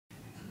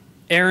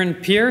Aaron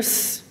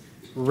Pierce,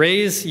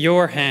 raise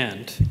your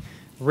hand.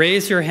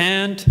 Raise your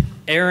hand,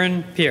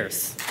 Aaron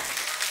Pierce.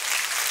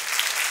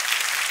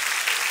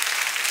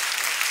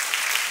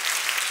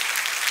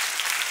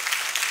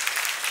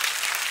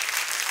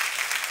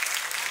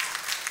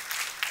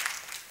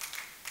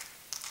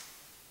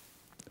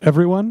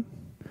 Everyone,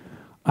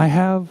 I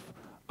have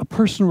a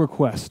personal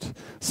request.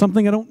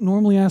 Something I don't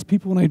normally ask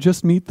people when I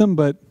just meet them,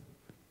 but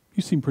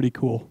you seem pretty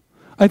cool.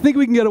 I think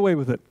we can get away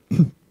with it.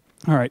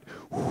 All right.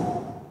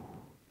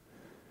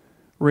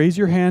 Raise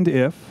your hand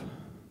if,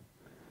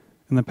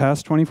 in the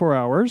past 24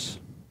 hours,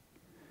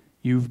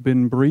 you've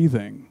been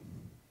breathing.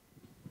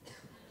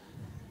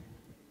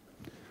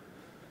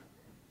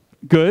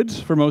 Good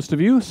for most of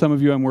you. Some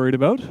of you I'm worried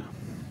about.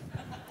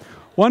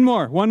 One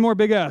more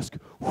big ask.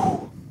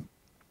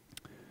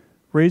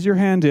 Raise your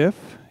hand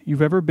if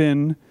you've ever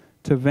been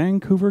to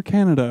Vancouver,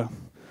 Canada.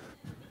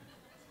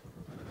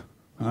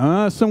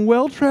 Some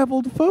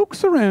well-traveled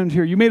folks around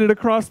here. You made it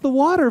across the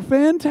water.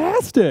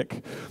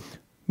 Fantastic.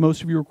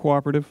 Most of you were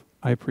cooperative.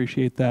 I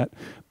appreciate that.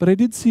 But I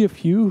did see a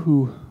few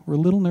who were a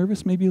little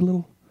nervous, maybe a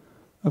little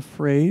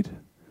afraid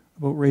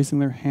about raising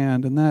their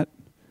hand, and that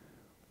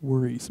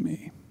worries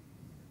me.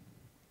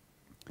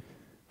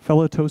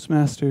 Fellow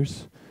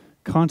Toastmasters,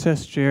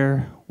 contest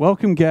chair,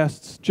 welcome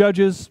guests,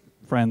 judges,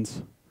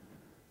 friends.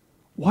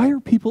 Why are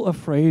people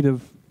afraid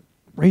of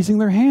raising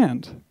their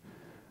hand?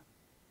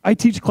 I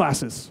teach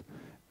classes,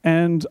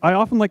 and I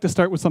often like to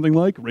start with something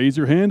like, raise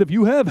your hand if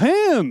you have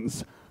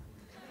hands.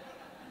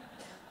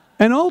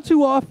 And all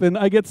too often,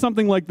 I get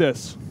something like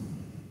this.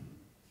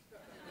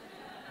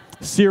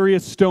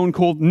 Serious, stone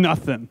cold,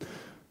 nothing.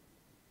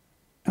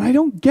 And I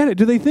don't get it.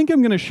 Do they think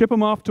I'm going to ship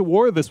them off to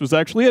war? This was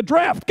actually a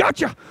draft.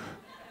 Gotcha!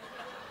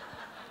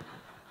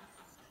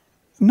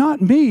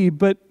 Not me,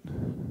 but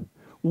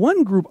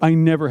one group I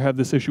never have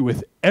this issue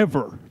with,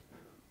 ever,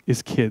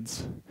 is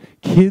kids.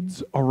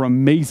 Kids are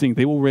amazing.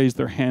 They will raise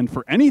their hand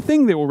for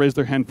anything. They will raise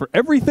their hand for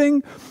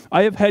everything.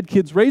 I have had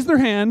kids raise their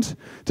hand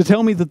to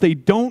tell me that they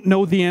don't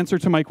know the answer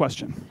to my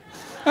question.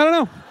 I don't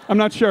know. I'm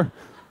not sure.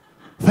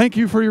 Thank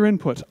you for your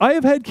input. I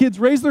have had kids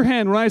raise their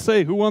hand when I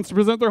say, who wants to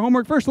present their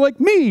homework first? Like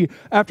me,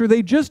 after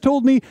they just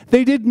told me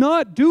they did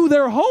not do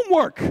their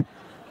homework.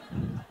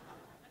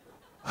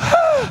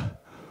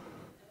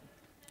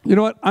 You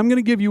know what? I'm going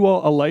to give you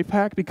all a life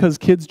hack because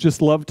kids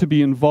just love to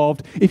be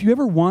involved. If you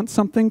ever want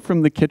something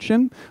from the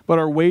kitchen but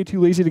are way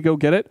too lazy to go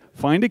get it,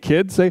 find a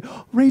kid, say,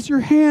 raise your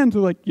hand.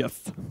 They're like,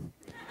 yes.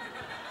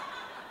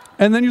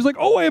 And then you're like,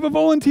 oh, I have a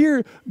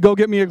volunteer. Go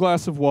get me a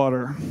glass of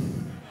water.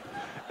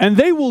 And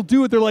they will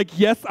do it. They're like,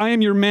 yes, I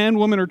am your man,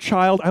 woman, or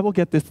child. I will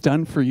get this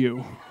done for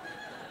you.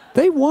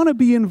 They want to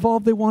be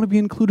involved. They want to be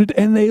included,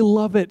 and they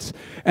love it.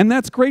 And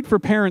that's great for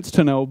parents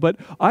to know, but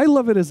I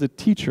love it as a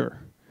teacher.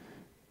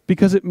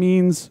 Because it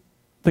means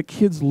that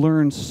kids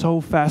learn so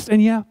fast.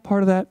 And yeah,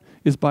 part of that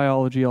is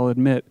biology, I'll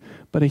admit.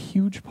 But a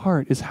huge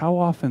part is how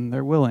often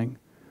they're willing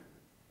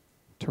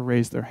to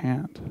raise their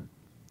hand.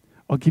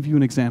 I'll give you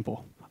an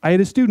example. I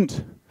had a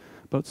student,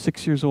 about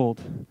 6 years old,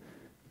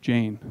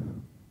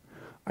 Jane.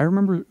 I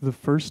remember the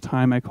first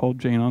time I called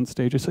Jane on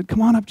stage. I said,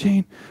 come on up,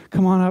 Jane,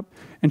 come on up.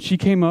 And she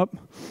came up,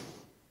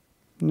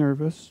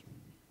 nervous.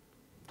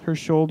 Her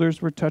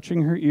shoulders were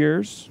touching her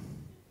ears.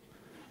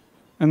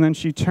 And then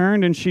she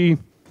turned and she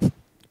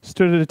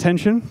stood at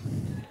attention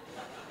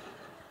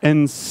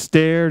and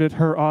stared at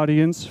her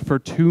audience for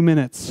 2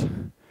 minutes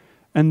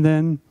and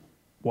then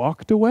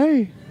walked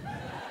away.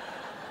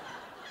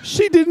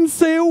 She didn't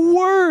say a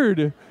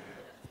word.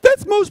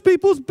 That's most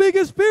people's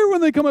biggest fear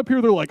when they come up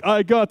here. They're like,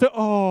 I got the,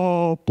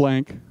 oh,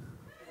 blank.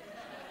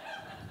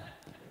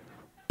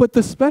 But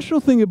the special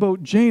thing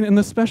about Jane and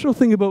the special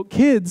thing about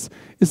kids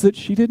is that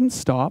she didn't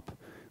stop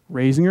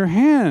raising her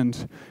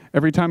hand.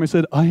 Every time I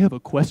said, I have a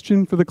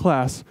question for the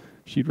class,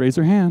 she'd raise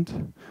her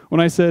hand. When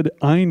I said,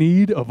 I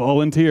need a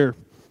volunteer,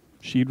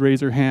 she'd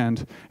raise her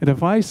hand. And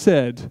if I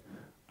said,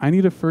 I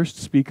need a first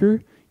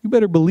speaker, you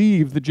better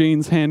believe that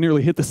Jane's hand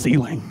nearly hit the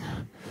ceiling.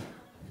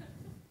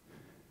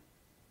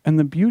 And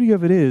the beauty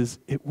of it is,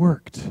 it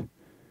worked.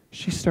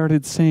 She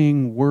started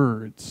saying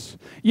words.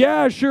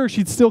 Yeah, sure,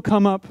 she'd still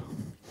come up,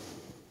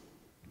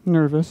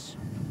 nervous,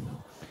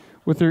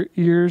 with her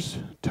ears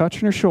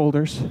touching her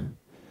shoulders.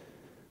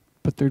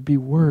 But there'd be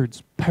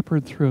words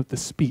peppered throughout the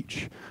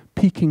speech,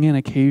 peeking in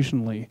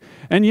occasionally.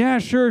 And yeah,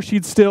 sure,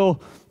 she'd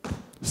still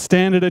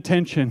stand at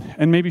attention,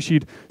 and maybe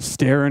she'd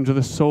stare into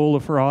the soul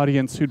of her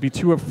audience who'd be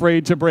too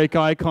afraid to break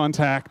eye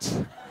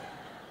contact.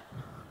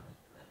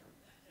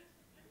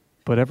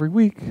 But every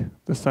week,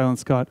 the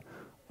silence got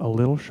a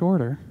little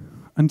shorter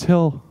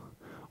until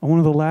on one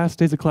of the last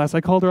days of class,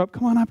 I called her up,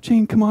 come on up,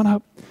 Jane, come on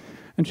up.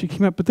 And she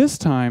came up, but this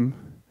time,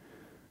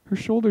 her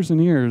shoulders and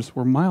ears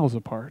were miles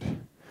apart.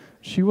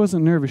 She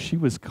wasn't nervous, she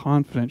was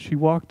confident. She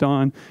walked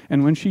on,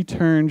 and when she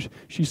turned,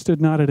 she stood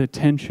not at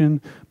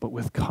attention, but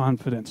with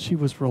confidence. She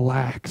was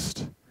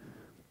relaxed.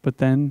 But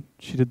then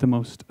she did the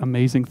most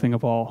amazing thing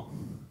of all.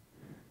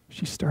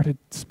 She started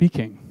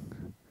speaking.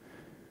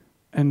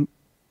 And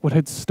what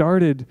had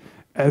started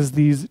as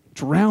these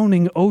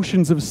drowning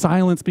oceans of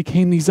silence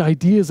became these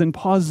ideas and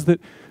pauses that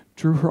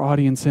drew her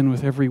audience in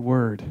with every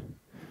word.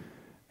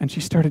 And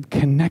she started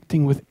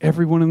connecting with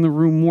everyone in the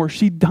room more.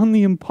 She'd done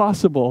the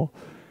impossible.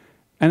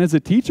 And as a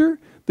teacher,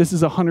 this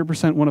is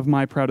 100% one of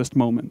my proudest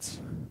moments.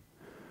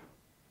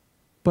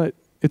 But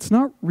it's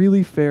not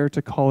really fair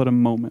to call it a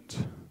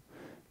moment,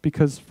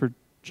 because for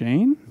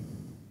Jane,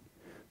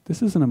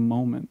 this isn't a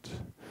moment.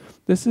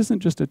 This isn't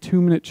just a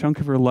 2-minute chunk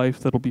of her life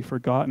that'll be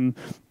forgotten.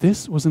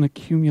 This was an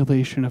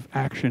accumulation of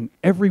action.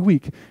 Every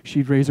week,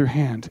 she'd raise her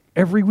hand.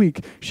 Every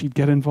week, she'd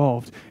get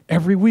involved.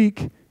 Every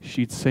week,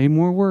 she'd say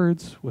more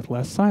words with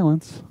less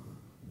silence.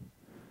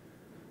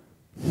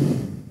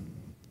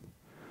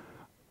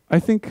 I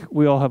think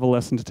we all have a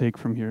lesson to take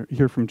from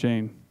here from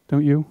Jane,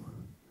 don't you?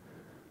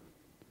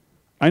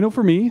 I know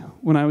for me,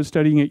 when I was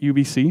studying at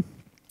UBC,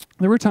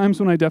 there were times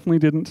when I definitely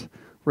didn't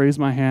raise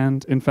my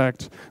hand. In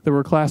fact, there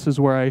were classes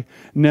where I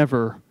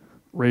never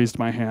raised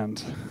my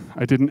hand.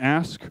 I didn't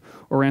ask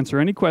or answer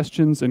any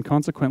questions, and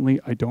consequently,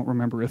 I don't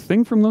remember a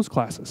thing from those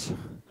classes,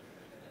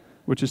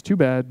 which is too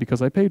bad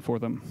because I paid for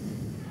them.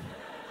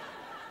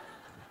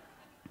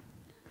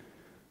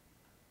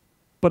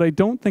 But I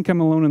don't think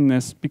I'm alone in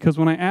this, because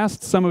when I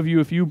asked some of you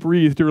if you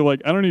breathed, you were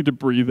like, I don't need to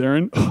breathe,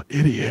 Aaron. Oh,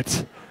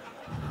 idiot.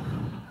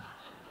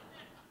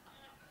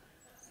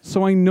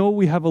 So I know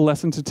we have a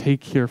lesson to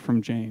take here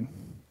from Jane.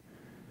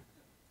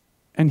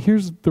 And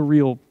here's the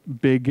real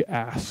big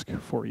ask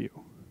for you.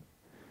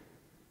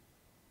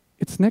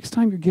 It's next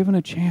time you're given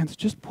a chance,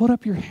 just put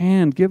up your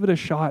hand, give it a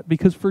shot.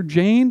 Because for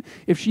Jane,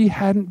 if she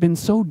hadn't been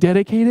so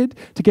dedicated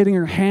to getting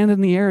her hand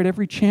in the air at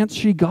every chance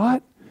she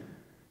got,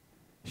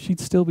 she'd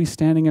still be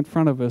standing in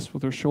front of us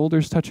with her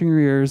shoulders touching her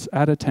ears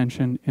at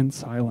attention in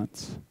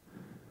silence.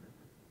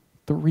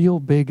 The real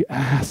big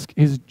ask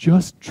is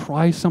just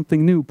try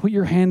something new. Put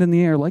your hand in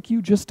the air like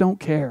you just don't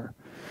care.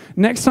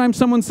 Next time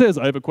someone says,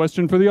 I have a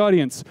question for the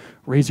audience,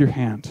 raise your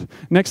hand.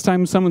 Next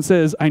time someone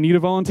says, I need a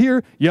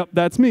volunteer, yep,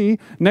 that's me.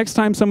 Next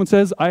time someone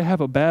says, I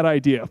have a bad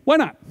idea, why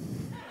not?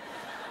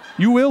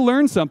 You will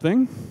learn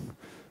something,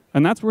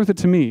 and that's worth it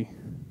to me.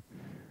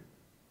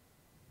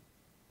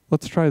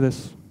 Let's try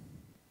this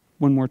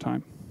one more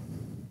time.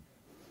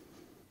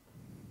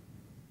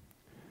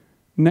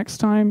 Next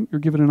time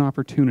you're given an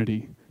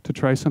opportunity to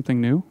try something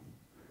new,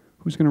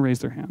 who's going to raise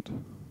their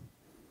hand?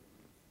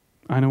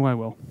 I know I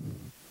will.